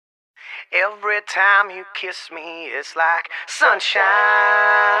Every time you kiss me, it's like sunshine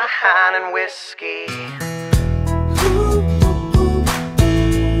and whiskey.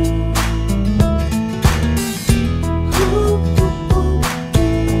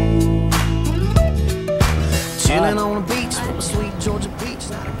 Chilling on the beach with a sweet Georgia peach.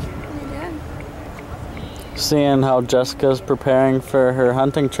 Seeing how Jessica's preparing for her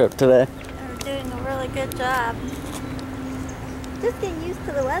hunting trip today. They're doing a really good job. Just getting used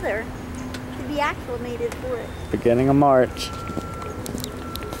to the weather. To be acclimated for it. Beginning of March.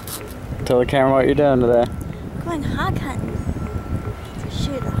 Tell the camera what you're doing today. Going hog hunting. To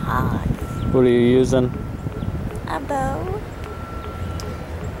shoot hogs. What are you using? A bow.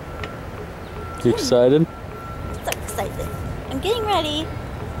 You excited? So excited. I'm getting ready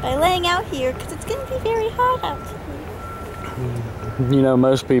by laying out here because it's going to be very hot out today. You know,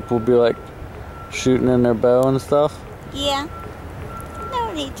 most people be like shooting in their bow and stuff. Yeah.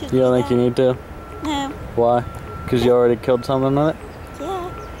 No need to. You don't think you need to? No. Why? Because you already killed something with it?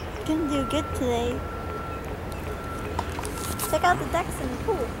 Yeah. It's going to do good today. Check out the ducks in the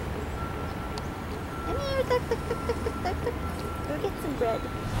pool. Come here, duck, duck, duck, duck, duck, duck, duck. Go get some bread.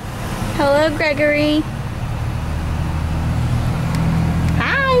 Hello, Gregory.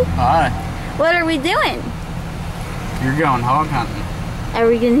 Hi. Hi. What are we doing? You're going hog hunting. Are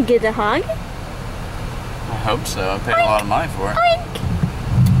we going to get a hog? I hope so. I paid a lot of money for it. Oink.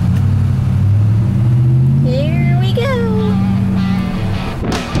 Here we go.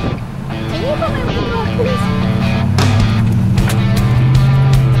 Can you put my window up, please?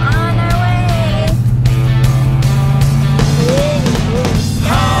 On our way.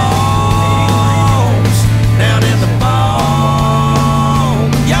 Homes down in the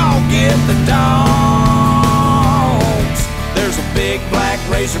bone. Y'all get the dogs. There's a big black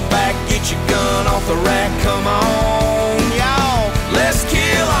razorback. Get your gun off the rack. Come on, y'all. Let's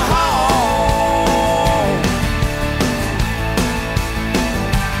kill a hog.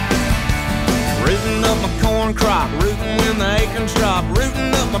 Rooting up my corn crop, rooting when the acorns drop,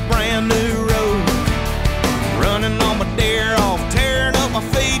 rooting up my brand new road, running on my deer off, tearing up my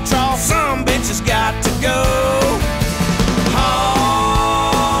feed trough. Some bitches got to go.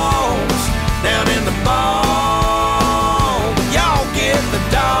 Hogs down in the bone. Y'all get the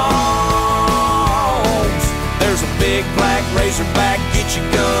dogs. There's a big black razorback. Get your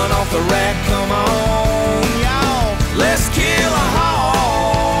gun off the rack. Come on, y'all. Let's kill a hog.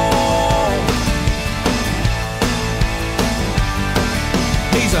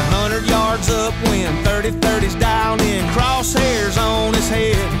 He's 100 yards upwind, 30-30's dialed in, crosshairs on his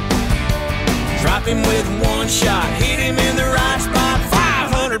head. Drop him with one shot, hit him in the right spot,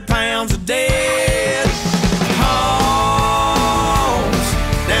 500 pounds of dead. Hogs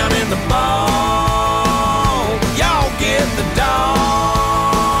down in the bone. Y'all get the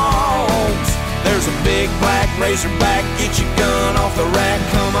dogs. There's a big black razorback. Get your gun off the rack.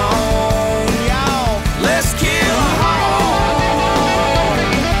 Come on, y'all. Let's kill a hog.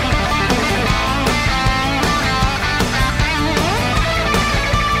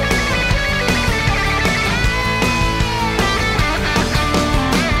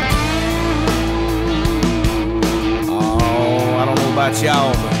 About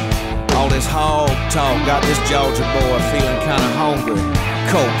y'all, but all this hog talk got this Georgia boy feeling kind of hungry.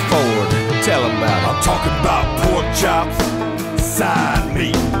 Colt Ford, tell him about it. I'm talking about pork chops, side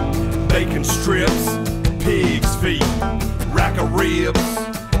meat, bacon strips, pig's feet, rack of ribs,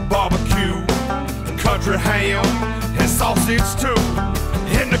 barbecue, country ham, and sausage too.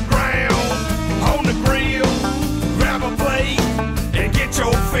 In the ground, on the grill, grab a plate and get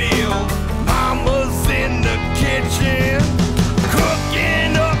your fill. Mama's in the kitchen,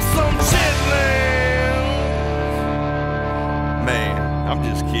 cooking up some chitlins. Man, I'm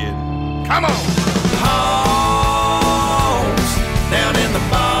just kidding. Come on! Hogs down in the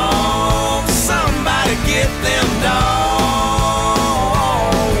bone. Somebody get them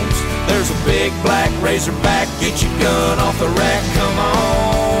dogs. There's a big black razorback. Get your gun off the rack. Come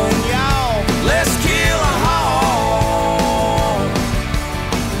on, y'all. Let's kill a hog.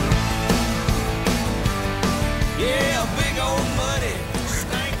 Yeah, big old muddy,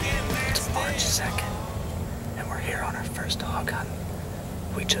 stinking nasty. It's March 2nd, and we're here on our first hog hunt.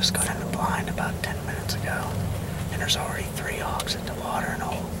 We just got in the blind about 10 minutes ago, and there's already 3 hogs at the watering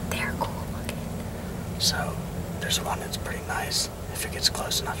hole. They're cool looking. So, there's one that's pretty nice. If it gets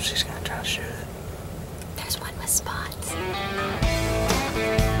close enough, she's gonna try to shoot it. There's one with spots.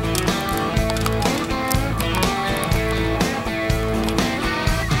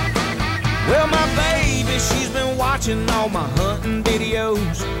 Well, my baby, she's been watching all my hunting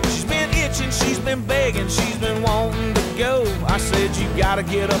videos. She's been itching, she's been begging, she's been wanting to go. I said, you gotta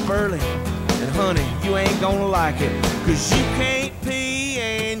get up early, and honey, you ain't gonna like it, 'cause you can't pee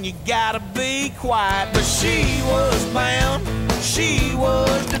and you gotta be quiet. But she was bound, she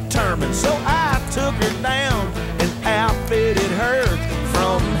was determined, so I took her down and outfitted her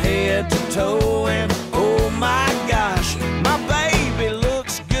from head to toe. And oh my gosh, my baby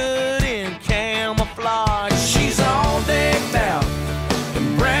looks good in camouflage. She's all decked out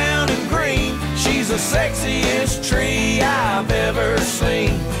in brown and green. She's the sexiest tree I've ever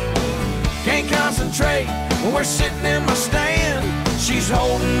seen. Can't concentrate when we're sitting in my stand. She's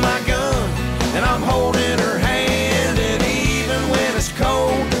holding my gun and I'm holding her hand. And even when it's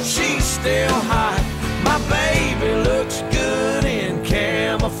cold, she's still hot. My baby looks good in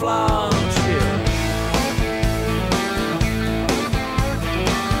camouflage. Yeah.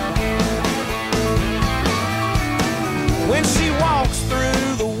 When she walks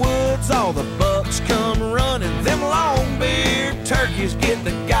through the woods, all the bucks come running. Them long-beard turkeys get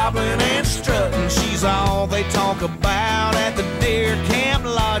the gobbling and strutting. She's all they talk about at the deer camp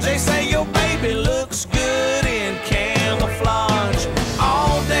lodge. They say your baby looks good in camouflage.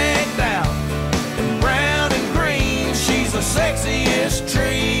 All decked out in brown and green. She's the sexiest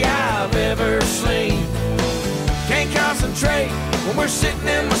tree I've ever seen. Can't concentrate when we're sitting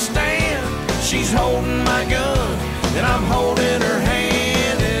in my stand. She's holding my gun and I'm holding her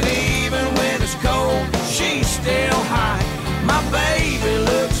hand. And even when it's cold, she's still hot. My baby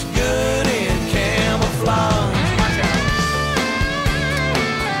looks good in camouflage.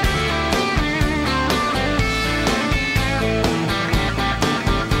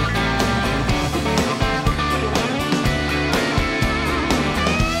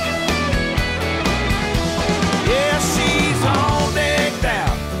 Yeah, she's all decked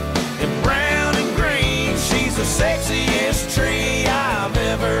out in brown and green. She's the sexiest tree I've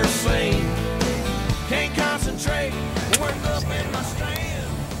ever seen. Can't concentrate when we're up in my stand.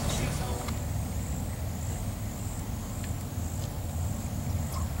 She's on.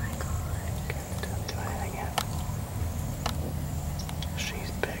 Don't do anything yet.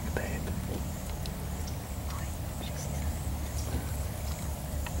 She's big, babe.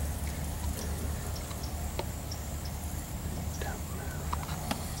 Don't move.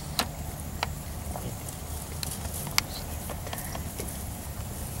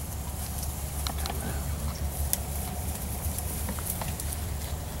 Don't move.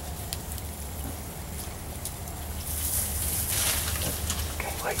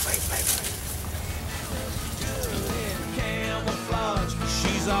 Okay, wait. In camouflage,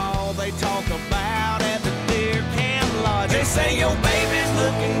 she's all they talk about at the deer camp lodge. They say your baby's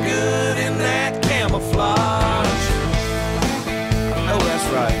looking good in that camouflage. Oh, that's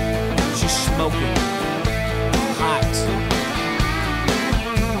right, she's smoking hot.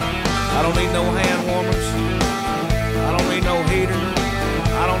 I don't need no hand warmers, I don't need no heater,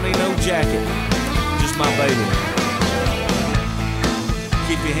 I don't need no jacket, just my baby.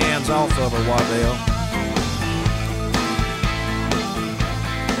 Keep your hands off of her, Waddell.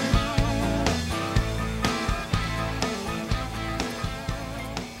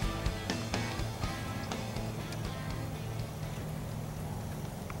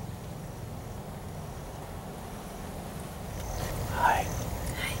 Hi.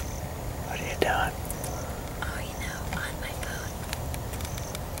 What are you doing? Oh, you know, on my phone.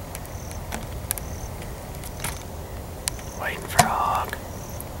 Waiting for a hog.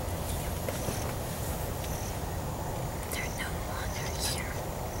 They're no longer here.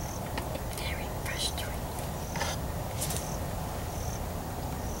 Very frustrating.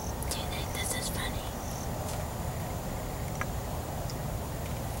 Do you think this is funny?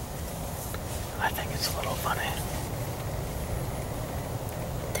 I think it's a little funny.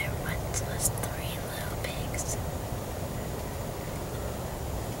 There once was 3 little pigs.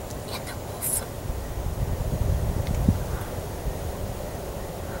 And a wolf.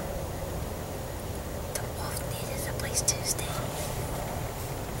 The wolf needed a place to stay.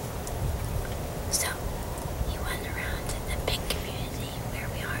 So, he went around in the pig community where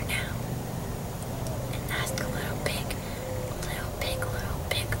we are now and asked a little pig,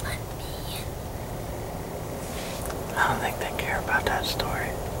 let me in.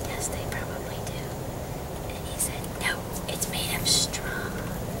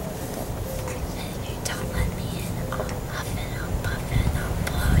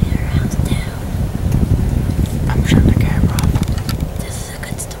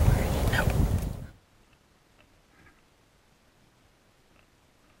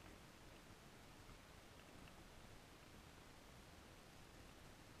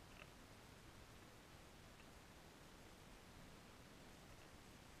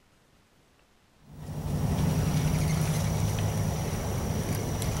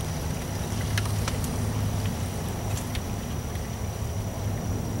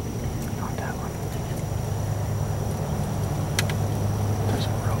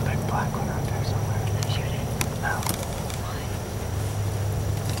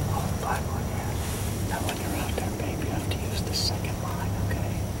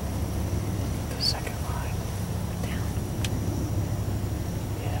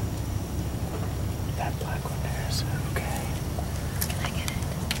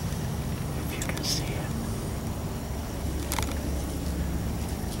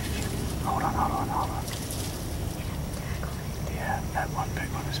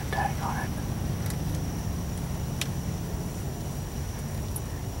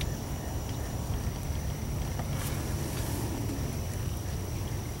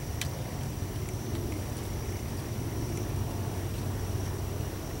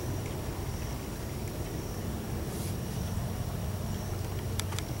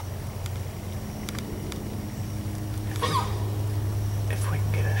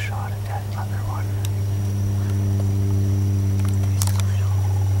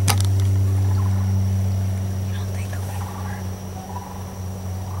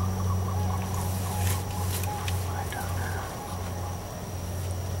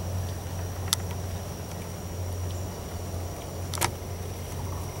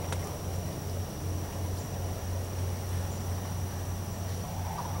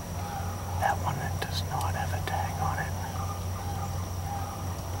 one that does not have a tag on it.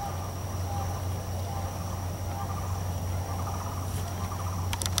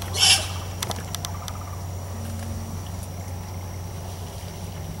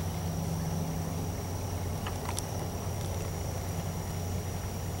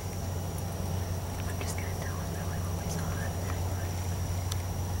 I'm just gonna tell him that we always saw it.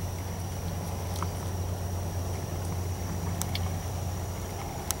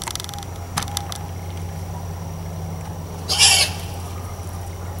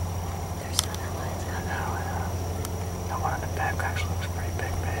 There's no that line's coming. The one in the back actually looks pretty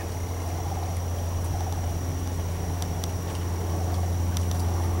big, babe.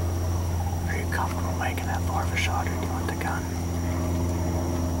 Are you comfortable making that far of a shot, or do you want the gun?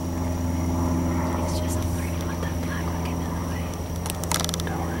 It's just I'm worried about that black one getting in the way.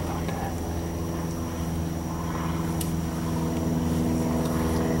 Don't worry about that.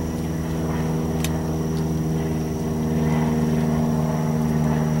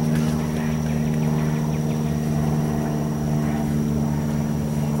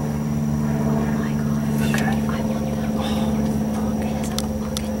 Oh my god. Okay. I want that one. It has a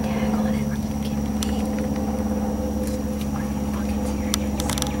fucking tag on it. Are you kidding me? Are you fucking serious?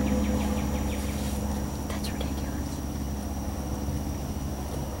 That's ridiculous.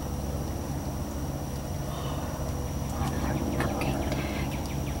 Fucking tag.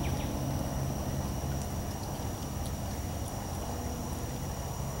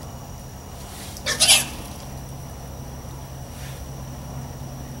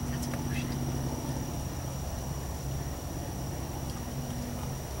 That's bullshit.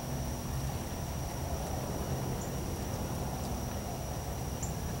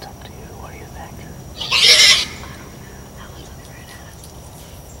 It's up to you. What do you think? That one looks right at us.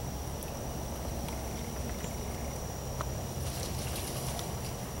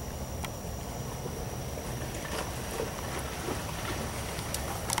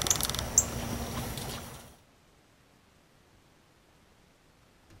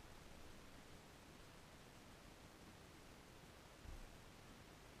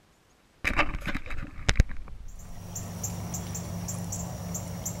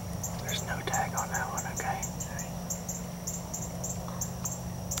 There's no tag on that one, okay?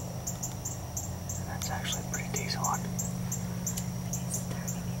 And that's actually a pretty decent one. He's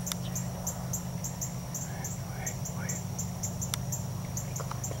turning, he's turning. Wait. We go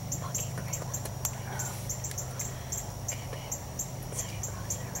on the fucking gray one. Okay, babe. Second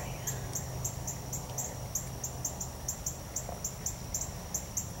crosshair right here.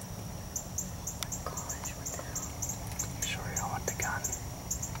 Gosh, what the hell? You sure you don't want the gun?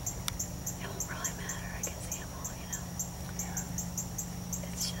 It won't really matter. I can see them all, you know? Yeah.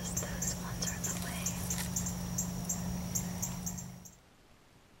 It's just those ones are in the way.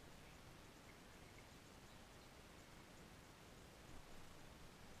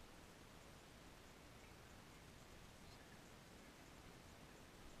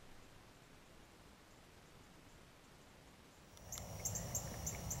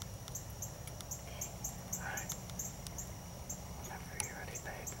 Alright. Whenever you're ready,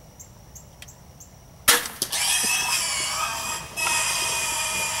 babe.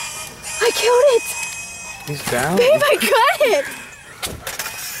 I killed it! He's down? Babe, I got it!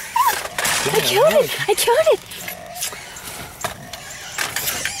 I killed it! I killed it!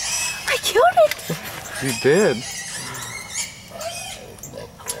 I killed it! You did.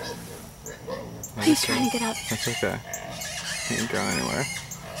 He's trying to get up. That's okay. He ain't going anywhere.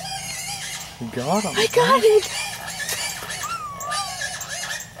 You got him. I got it!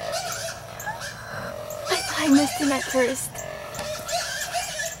 I thought I missed him at first.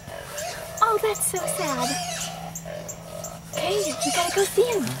 Oh, that's so sad. Okay, you gotta go see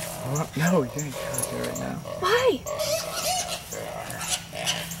him. What? No, you ain't gotta do it right now. Why?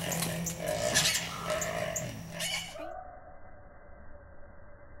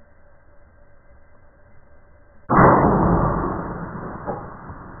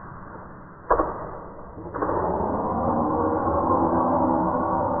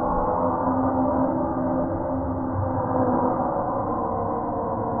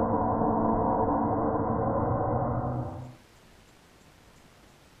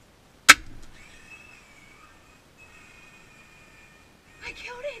 I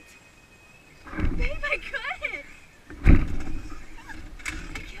killed it! Babe, I got it! I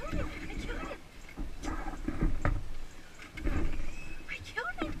killed it! I killed it! I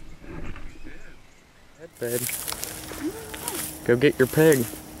killed it! Babe. Go get your pig.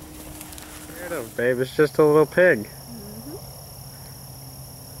 Get rid of, babe. It's just a little pig.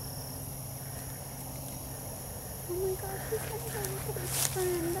 Oh my gosh, he's gonna go look at his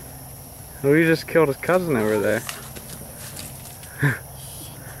friend. We just killed his cousin over there.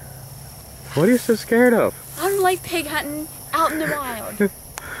 What are you so scared of? I don't like pig hunting out in the wild.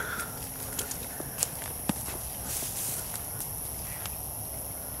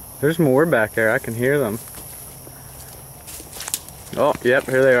 There's more back there. I can hear them. Oh, yep,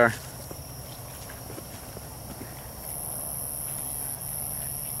 here they are.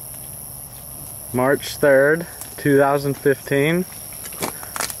 March 3rd, 2015.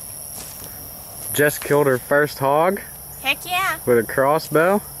 Jess killed her first hog. Heck yeah. With a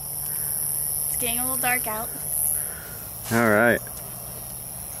crossbow. It's getting a little dark out. Alright.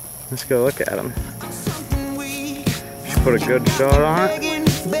 Let's go look at him. Put a good shot on it.